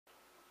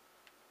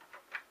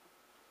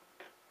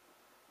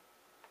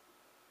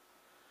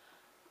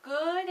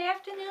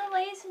afternoon,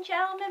 ladies and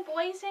gentlemen,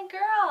 boys and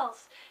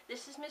girls.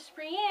 This is Miss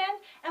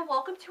Brianne, and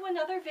welcome to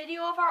another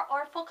video of our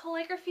Artful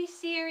Calligraphy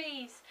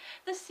series,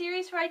 the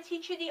series where I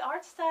teach you the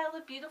art style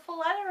of beautiful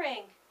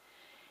lettering.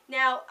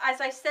 Now, as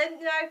I said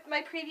in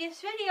my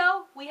previous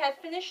video, we had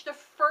finished the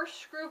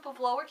first group of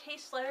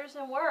lowercase letters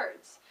and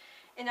words.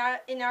 In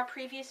our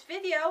previous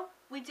video,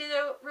 we did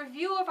a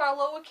review of our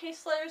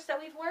lowercase letters that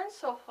we've learned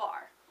so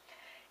far.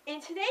 In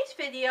today's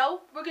video,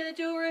 we're going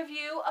to do a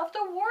review of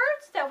the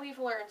words that we've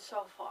learned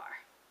so far.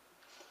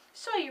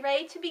 So, you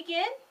ready to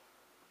begin?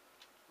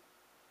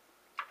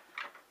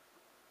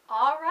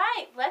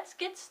 Alright, let's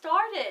get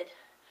started.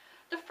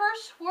 The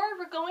first word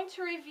we're going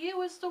to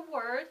review is the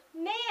word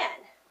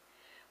man,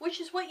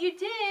 which is what you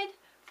did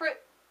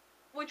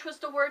which was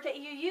the word that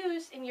you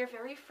used in your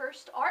very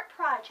first art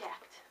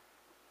project.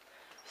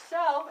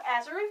 So,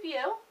 as a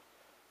review,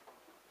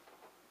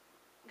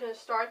 I'm going to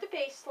start at the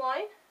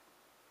baseline.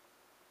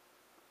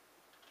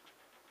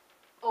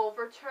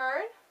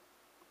 Overturn,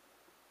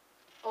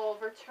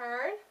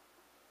 overturn,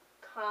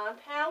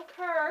 compound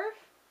curve,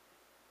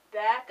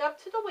 back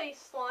up to the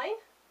waistline.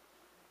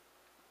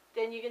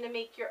 Then you're going to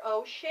make your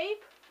O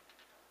shape,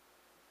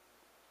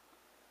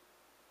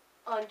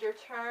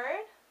 underturn,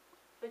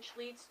 which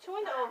leads to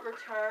an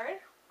overturn,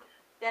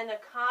 then a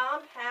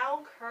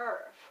compound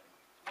curve.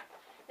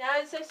 Now,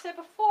 as I said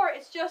before,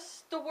 it's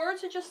just, the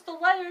words are just the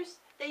letters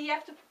that you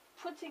have to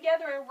put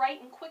together and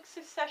write in quick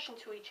succession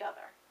to each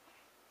other.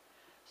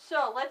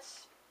 So,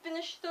 let's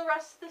finish the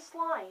rest of this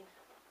line.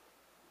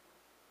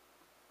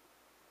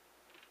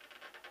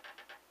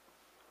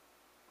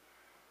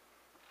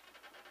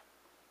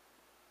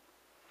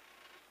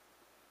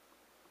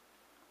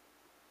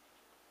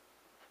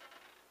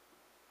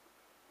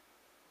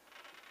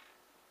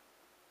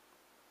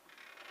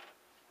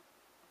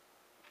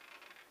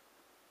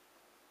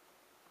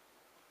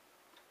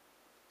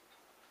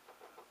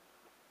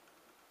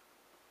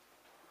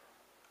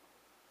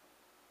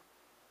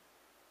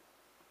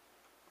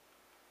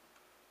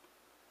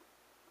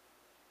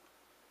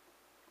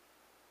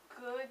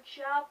 Good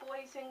job,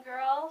 boys and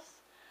girls.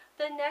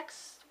 The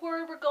next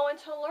word we're going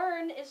to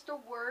learn is the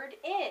word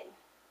in,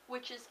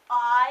 which is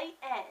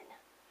I-N.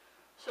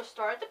 So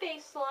start at the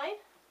baseline,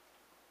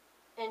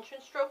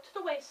 entrance stroke to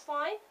the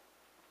waistline,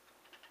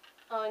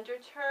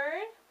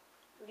 underturn,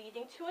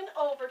 leading to an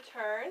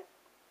overturn,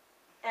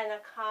 and a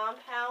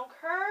compound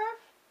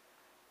curve,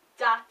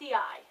 dot the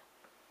I.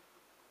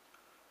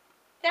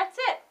 That's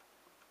it.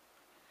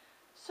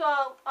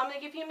 So I'm going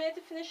to give you a minute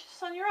to finish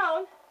this on your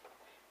own.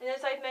 And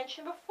as I've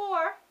mentioned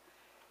before,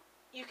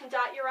 you can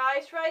dot your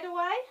I's right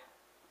away,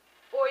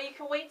 or you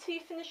can wait till you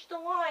finish the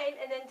line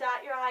and then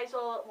dot your I's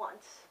all at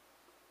once.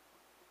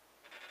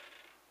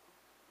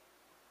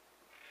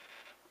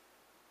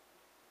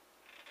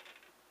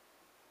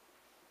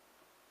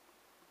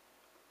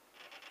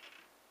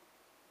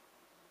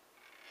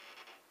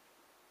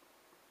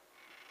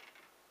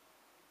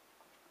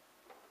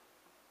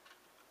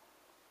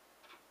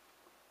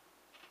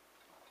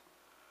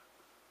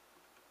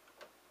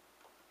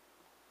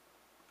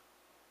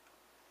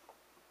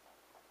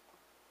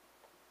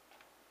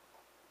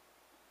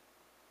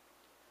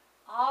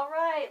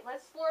 Alright,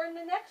 let's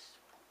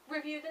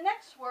review the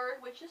next word,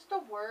 which is the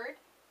word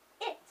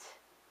it.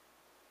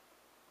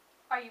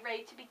 Are you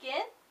ready to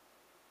begin?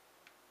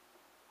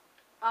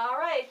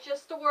 Alright,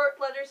 just the word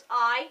letters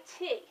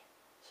I-T.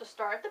 So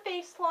start at the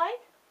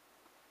baseline,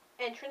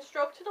 entrance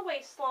stroke to the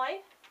waistline,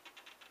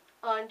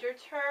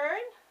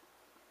 underturn,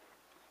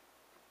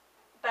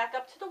 back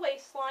up to the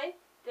waistline,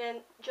 then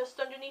just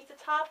underneath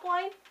the top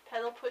line,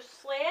 pedal push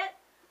slant,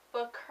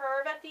 but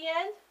curve at the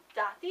end,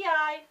 dot the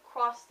I,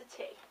 cross the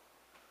T.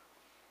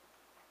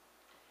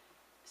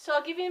 So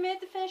I'll give you a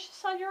minute to finish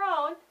this on your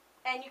own,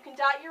 and you can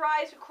dot your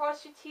I's and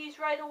cross your T's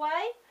right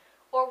away,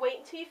 or wait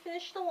until you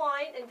finish the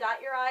line and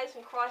dot your I's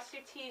and cross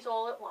your T's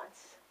all at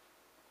once.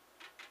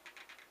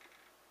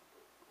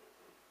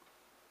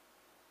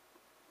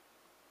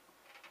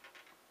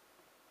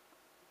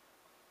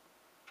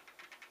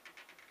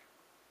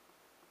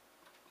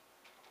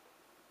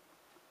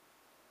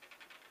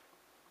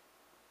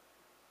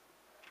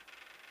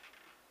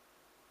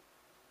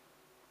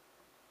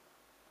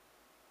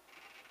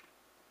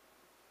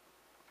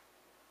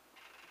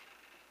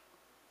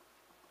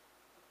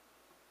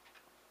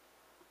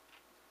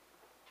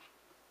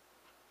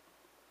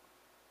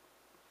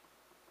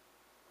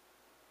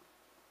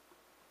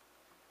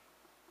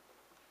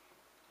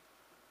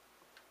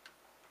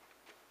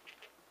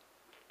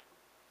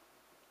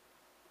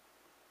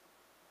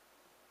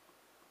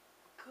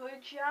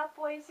 Good job,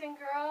 boys and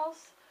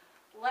girls.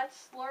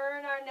 Let's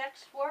learn our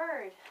next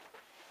word,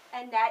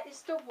 and that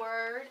is the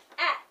word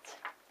at.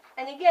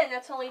 And again,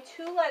 that's only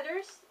two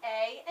letters,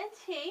 A and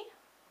T.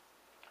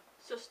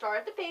 So start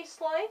at the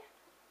baseline,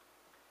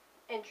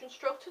 entrance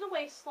stroke to the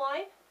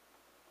waistline,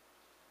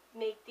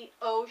 make the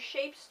O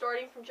shape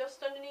starting from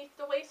just underneath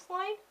the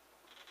waistline,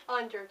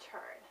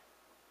 underturn.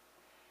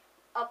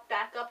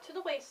 Back up to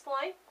the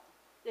waistline,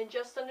 then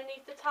just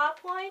underneath the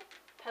top line,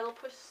 pedal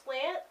push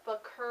slant,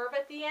 but curve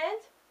at the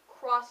end,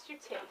 cross your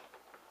T.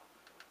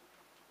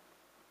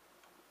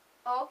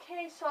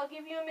 Okay, so I'll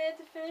give you a minute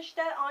to finish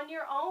that on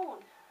your own.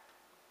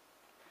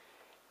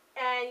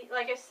 And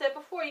like I said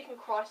before, you can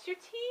cross your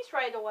T's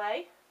right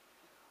away,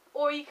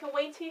 or you can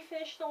wait till you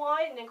finish the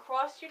line and then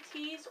cross your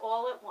T's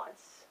all at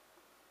once.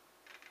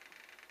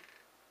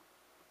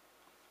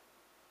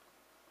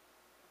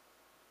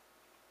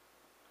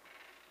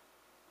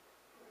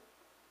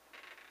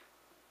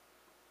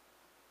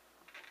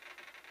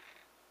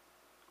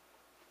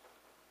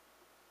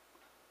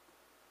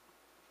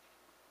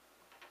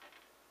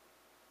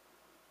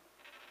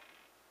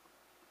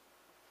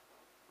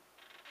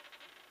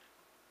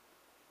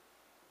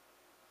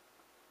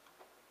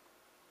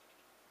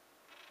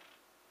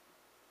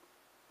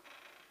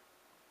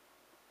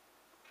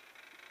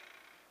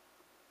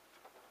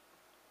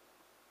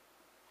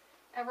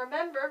 And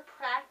remember,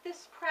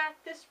 practice,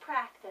 practice,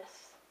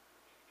 practice.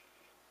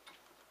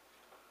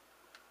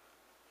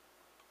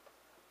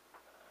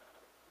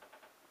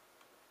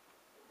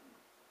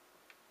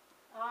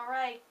 All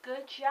right,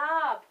 good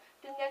job.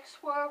 The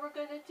next word we're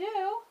going to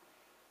do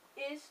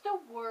is the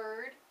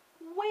word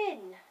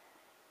win.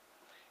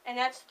 And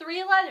that's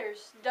 3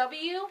 letters,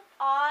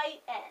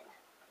 W-I-N.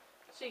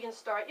 So you can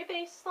start your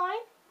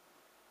baseline,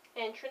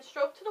 entrance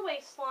stroke to the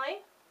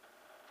waistline,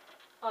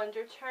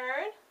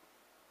 underturn,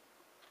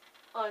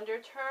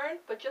 underturn,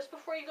 but just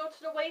before you go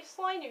to the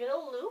waistline, you're going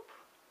to loop.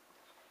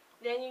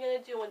 Then you're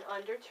going to do an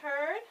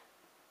underturn,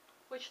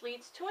 which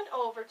leads to an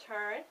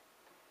overturn,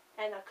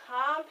 and a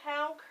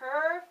compound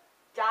curve,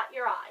 dot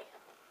your I.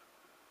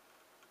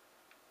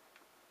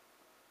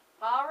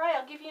 All right,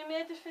 I'll give you a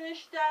minute to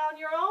finish that on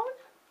your own.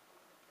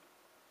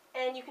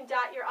 And you can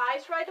dot your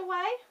I's right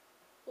away,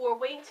 or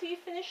wait until you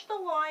finish the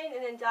line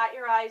and then dot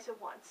your I's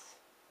at once.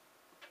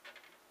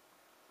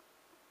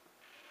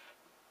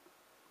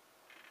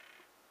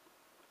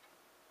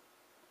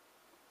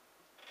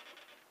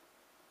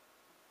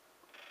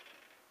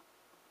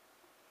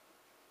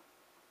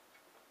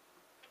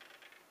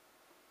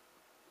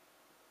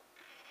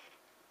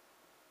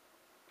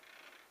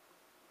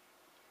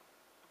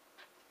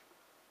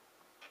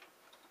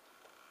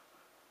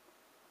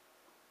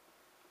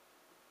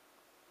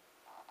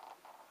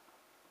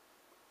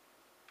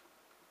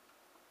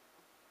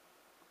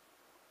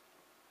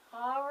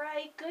 All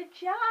right, good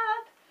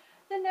job.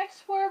 The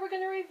next word we're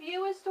going to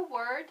review is the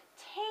word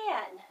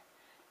tan.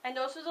 And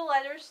those are the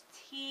letters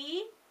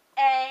T-A-N.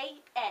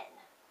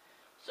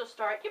 So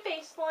start your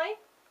baseline,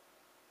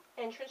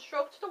 entrance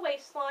stroke to the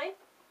waistline.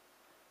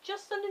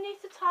 Just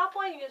underneath the top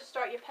line, you're going to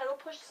start your pedal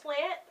push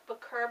slant,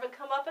 but curve and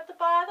come up at the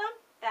bottom,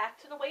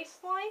 back to the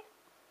waistline.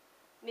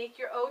 Make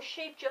your O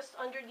shape just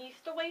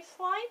underneath the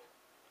waistline.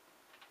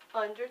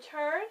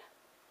 Underturn,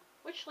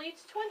 which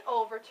leads to an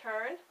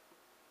overturn.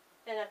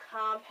 Then a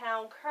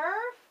compound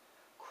curve,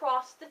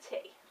 cross the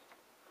T.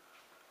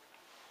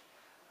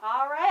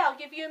 All right, I'll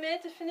give you a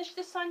minute to finish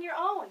this on your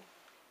own.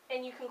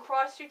 And you can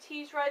cross your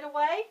T's right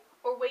away,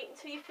 or wait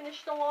until you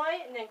finish the line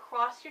and then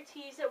cross your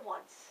T's at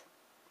once.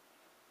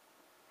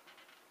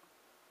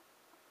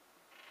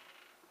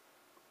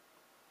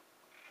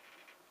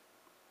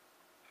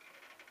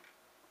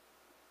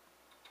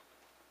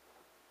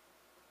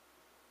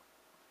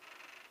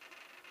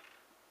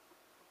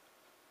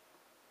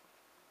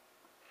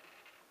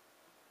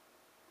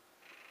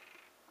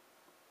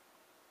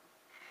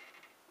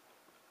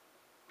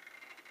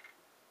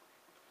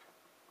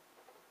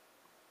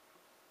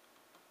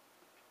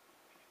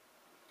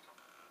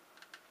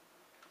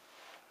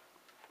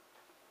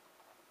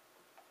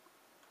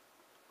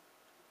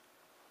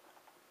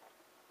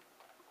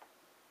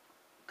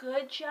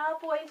 Good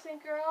job, boys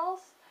and girls.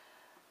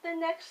 The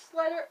next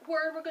word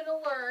we're going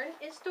to learn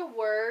is the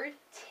word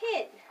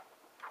tin.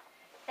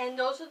 And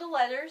those are the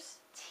letters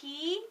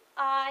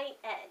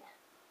T-I-N.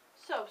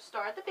 So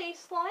start the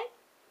baseline,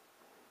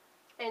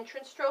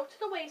 entrance stroke to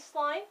the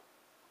waistline.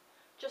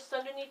 Just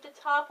underneath the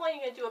top line,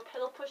 you're going to do a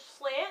pedal push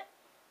slant,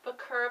 but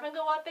curve and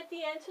go up at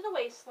the end to the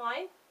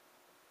waistline.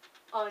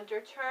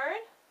 Underturn,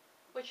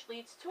 which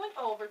leads to an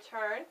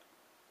overturn,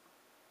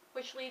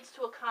 which leads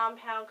to a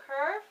compound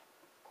curve.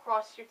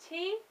 Cross your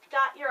T,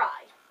 dot your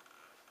I.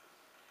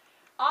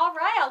 All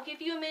right, I'll give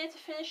you a minute to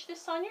finish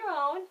this on your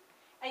own,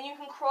 and you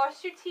can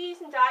cross your T's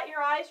and dot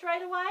your I's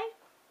right away,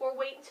 or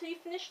wait until you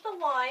finish the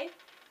line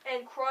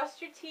and cross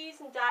your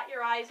T's and dot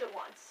your I's at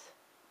once.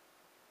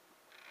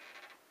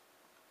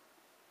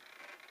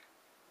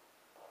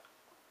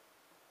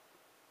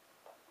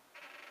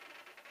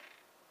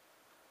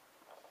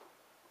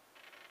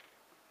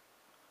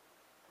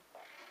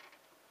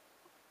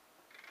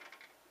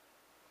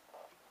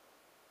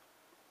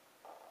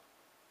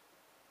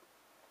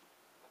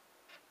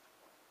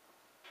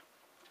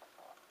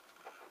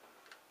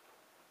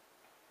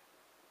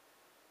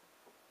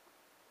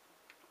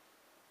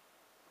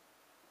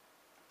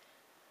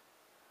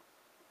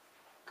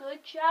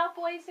 Good job,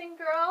 boys and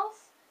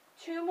girls.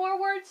 2 more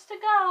words to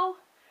go.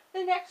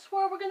 The next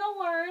word we're going to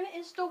learn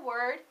is the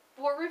word,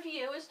 or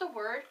review, is the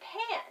word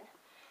pan.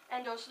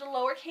 And those are the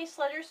lowercase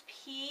letters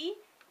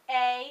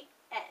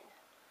P-A-N.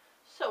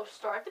 So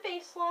start the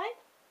baseline,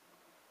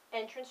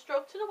 entrance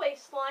stroke to the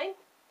waistline.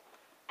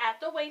 at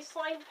the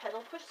waistline,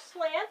 pedal push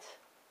slant,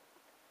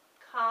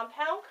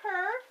 compound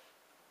curve,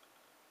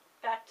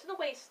 back to the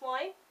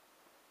waistline,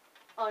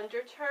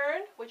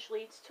 underturn, which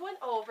leads to an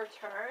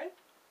overturn,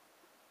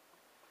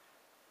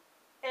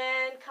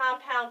 and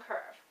compound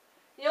curve.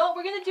 You know what,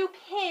 we're going to do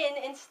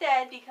pin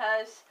instead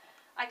because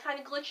I kind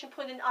of glitched and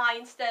put an I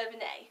instead of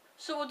an A.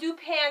 So we'll do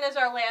pan as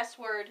our last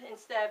word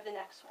instead of the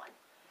next one.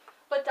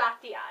 But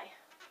dot the I.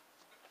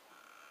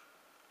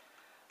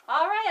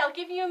 Alright, I'll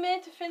give you a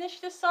minute to finish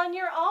this on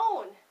your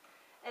own.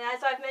 And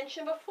as I've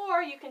mentioned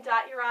before, you can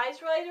dot your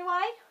I's right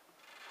away,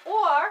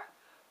 or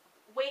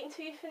wait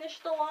until you finish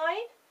the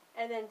line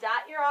and then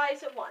dot your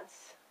I's at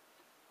once.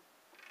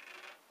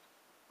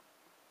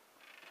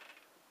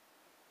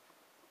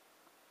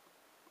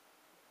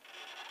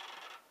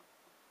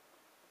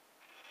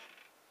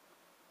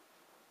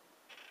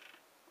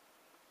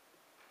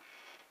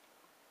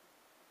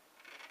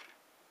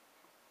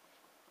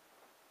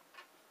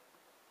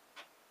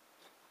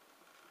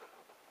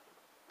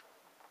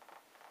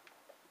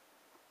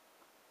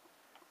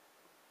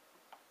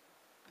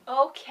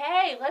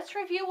 Okay, let's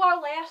review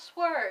our last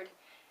word.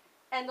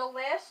 And the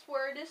last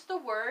word is the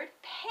word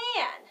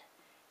pan.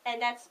 And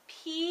that's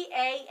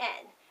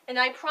P-A-N. And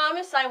I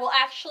promise I will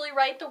actually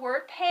write the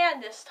word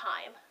pan this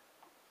time.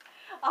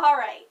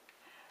 Alright,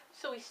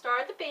 so we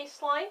start at the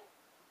baseline,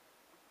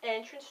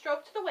 entrance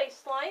stroke to the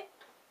waistline.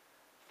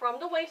 From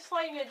the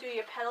waistline, you're going to do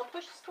your pedal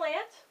push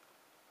slant,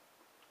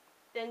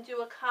 then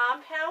do a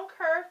compound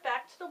curve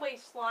back to the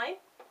waistline.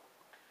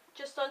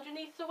 Just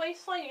underneath the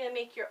waistline, you're going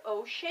to make your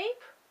O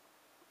shape,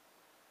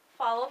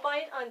 followed by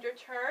an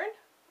underturn,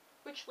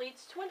 which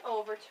leads to an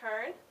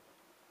overturn,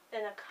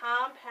 then a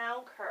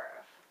compound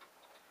curve.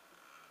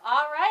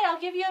 Alright,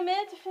 I'll give you a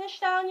minute to finish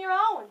that on your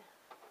own.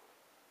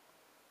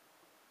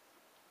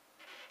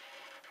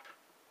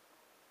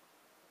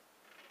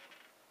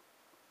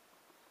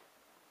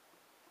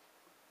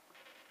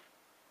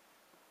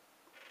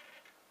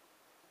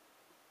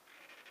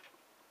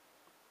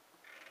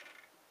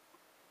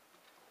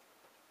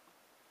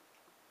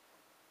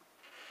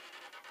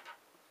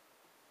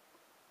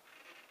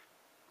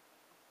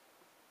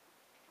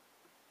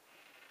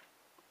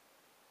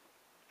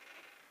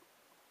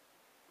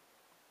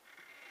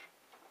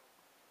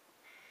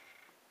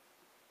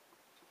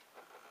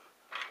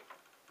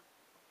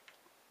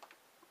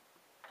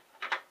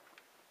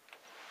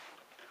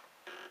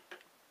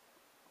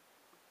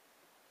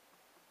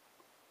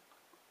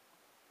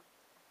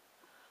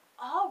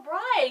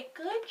 Alright,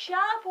 good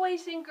job,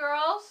 boys and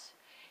girls.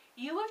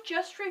 You have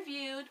just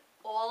reviewed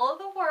all of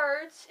the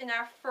words in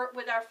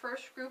with our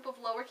first group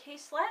of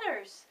lowercase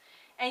letters.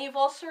 And you've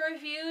also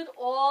reviewed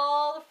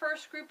all the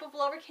first group of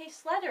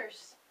lowercase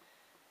letters.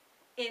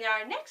 In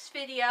our next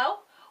video,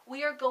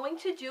 we are going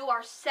to do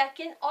our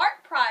second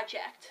art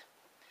project,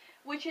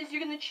 which is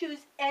you're going to choose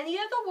any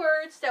of the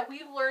words that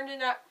we've learned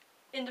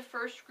in the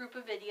first group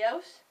of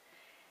videos.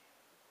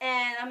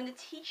 And I'm going to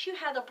teach you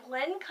how to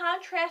blend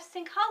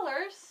contrasting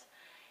colors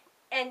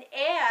and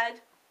add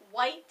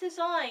white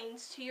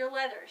designs to your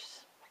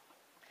letters.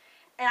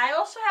 And I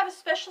also have a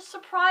special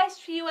surprise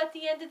for you at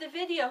the end of the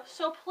video,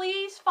 so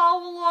please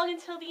follow along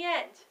until the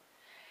end.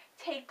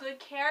 Take good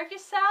care of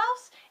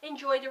yourselves,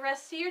 enjoy the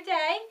rest of your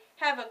day,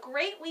 have a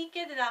great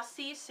weekend, and I'll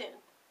see you soon.